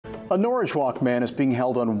A Norridgewock man is being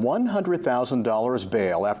held on $100,000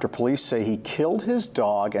 bail after police say he killed his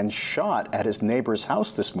dog and shot at his neighbor's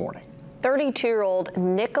house this morning. 32-year-old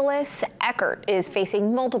Nicholas Eckert is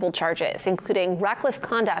facing multiple charges, including reckless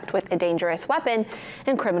conduct with a dangerous weapon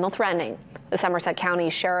and criminal threatening. The Somerset County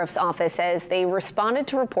Sheriff's Office says they responded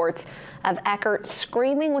to reports of Eckert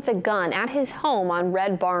screaming with a gun at his home on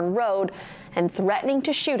Red Barn Road and threatening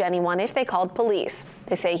to shoot anyone if they called police.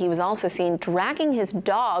 They say he was also seen dragging his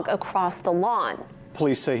dog across the lawn.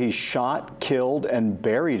 Police say he shot, killed, and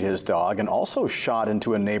buried his dog and also shot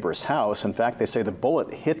into a neighbor's house. In fact, they say the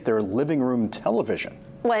bullet hit their living room television.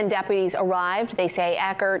 When deputies arrived, they say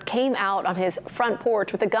Eckert came out on his front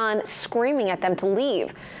porch with a gun, screaming at them to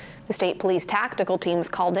leave. The state police tactical team was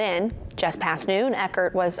called in. Just past noon,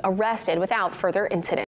 Eckert was arrested without further incident.